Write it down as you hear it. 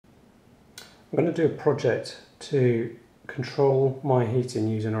I'm going to do a project to control my heating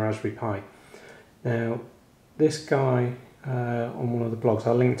using a Raspberry Pi. Now, this guy on one of the blogs,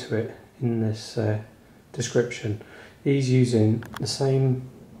 I'll link to it in this description, he's using the same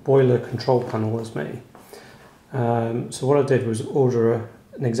boiler control panel as me. So what I did was order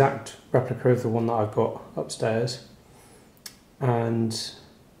an exact replica of the one that I've got upstairs, and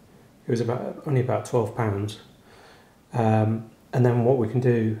it was only about £12. And then what we can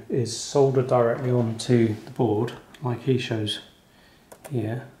do is solder directly onto the board, like he shows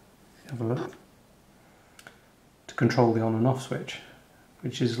here. Have a look. To control the on and off switch,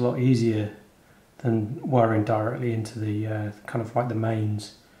 which is a lot easier than wiring directly into the kind of like the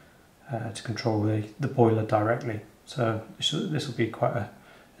mains to control the boiler directly. So this will be quite a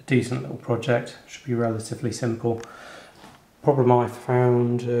decent little project. Should be relatively simple. Problem I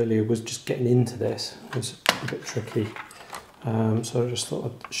found earlier was just getting into this. It's a bit tricky. So I just thought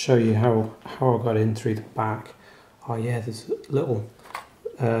I'd show you how I got in through the back. Oh yeah, there's a little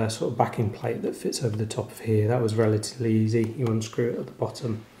sort of backing plate that fits over the top of here. That was relatively easy. You unscrew it at the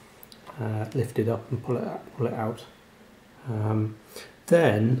bottom, lift it up and pull it out.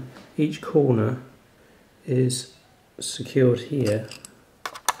 Then each corner is secured here.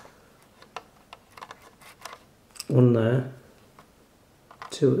 One there,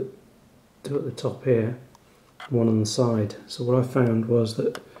 two at the top here, one on the side. So what I found was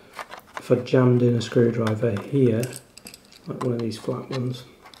that if I jammed in a screwdriver here, like one of these flat ones,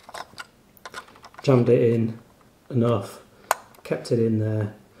 jammed it in enough, kept it in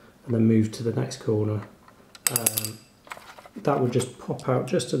there, and then moved to the next corner, that would just pop out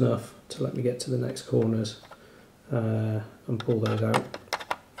just enough to let me get to the next corners and pull those out.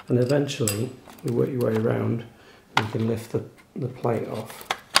 And eventually you work your way around and you can lift the plate off.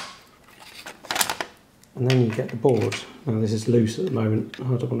 And then you get the board. Now this is loose at the moment, I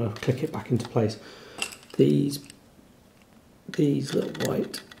don't want to click it back into place. These little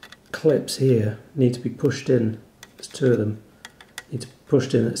white clips here need to be pushed in. There's two of them. Need to be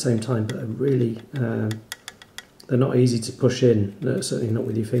pushed in at the same time, but they're really they're not easy to push in. Certainly not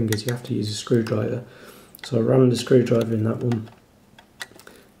with your fingers. You have to use a screwdriver. So I ran the screwdriver in that one.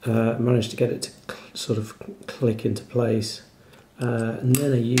 Managed to get it to sort of click into place. And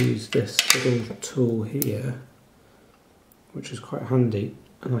then I used this little tool here, which is quite handy,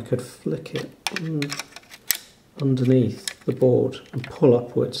 and I could flick it underneath the board and pull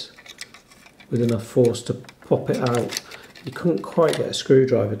upwards with enough force to pop it out. You couldn't quite get a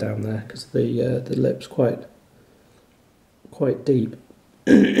screwdriver down there because the lip's quite deep.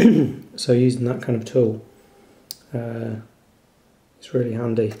 So using that kind of tool, it's really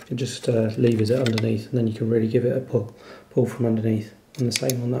handy. It just levers it underneath, and then you can really give it a pull from underneath. And the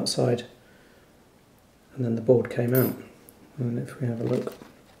same on that side. And then the board came out. And if we have a look,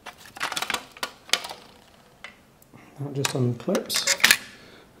 that just unclips.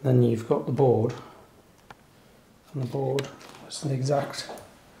 Then you've got the board, and the board is the exact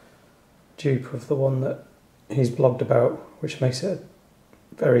dupe of the one that he's blogged about, which makes it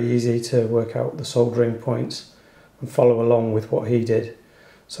very easy to work out the soldering points and follow along with what he did.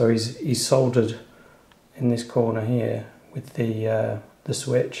 So he's soldered in this corner here with the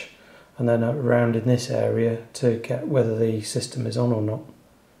switch, and then around in this area to get whether the system is on or not.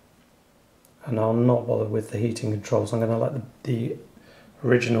 And I'm not bothered with the heating controls. I'm going to let the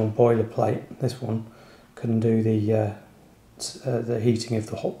original boiler plate, this one, can do the heating of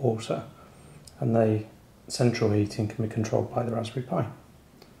the hot water, and the central heating can be controlled by the Raspberry Pi.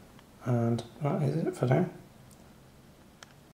 And that is it for now.